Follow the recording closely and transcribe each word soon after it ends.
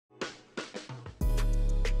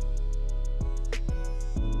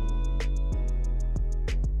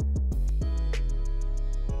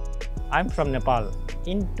I'm from Nepal.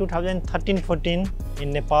 In 2013-14,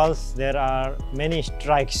 in Nepal, there are many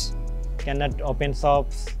strikes. Cannot open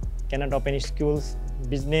shops, cannot open schools,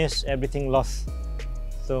 business, everything lost.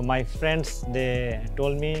 So my friends, they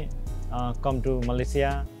told me, come to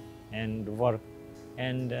Malaysia and work.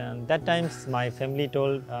 And that times my family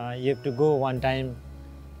told, you have to go one time,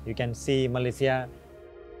 you can see Malaysia.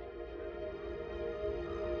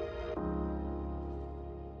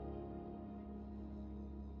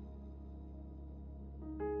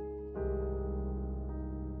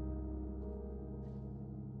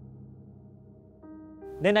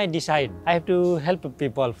 Then I decide I have to help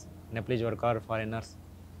people, Nepalese worker, foreigners.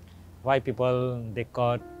 Why people they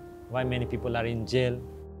caught? Why many people are in jail?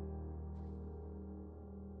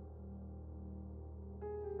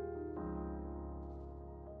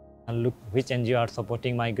 And look which NGO are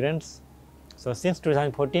supporting migrants. So since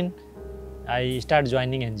 2014, I start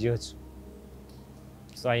joining NGOs.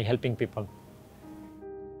 So I helping people.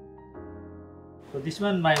 So this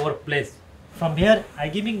one my workplace. From here I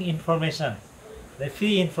giving information. The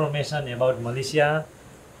free information about Malaysia,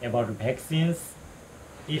 about vaccines,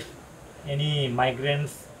 if any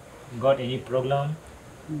migrants got any problem,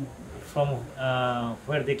 from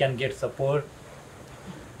where they can get support.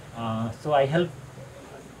 So I help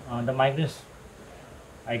the migrants,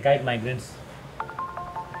 I guide migrants.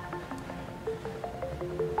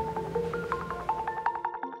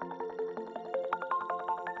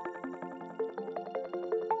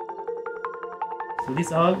 So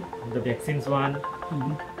this all the vaccines one.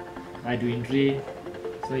 I do entry,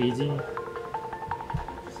 so easy.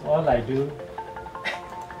 So all I do.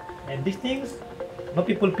 And these things, no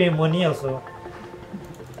people pay money also.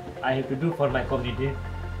 I have to do for my community,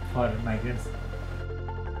 for migrants.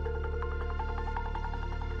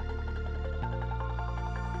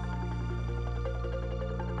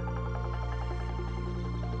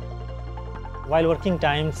 While working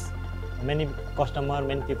times, many customers,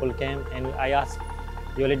 many people came and I asked,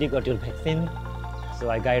 you already got your vaccine? So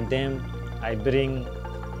I guide them, I bring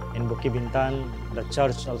in Bukit Bintang, the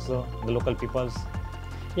church also, the local peoples.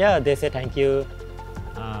 Yeah, they say thank you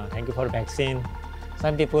for vaccine.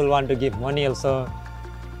 Some people want to give money also,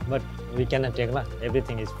 but we cannot take,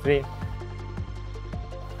 everything is free.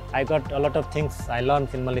 I got a lot of things I learned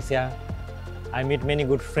in Malaysia. I meet many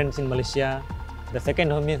good friends in Malaysia. The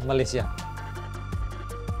second home is Malaysia.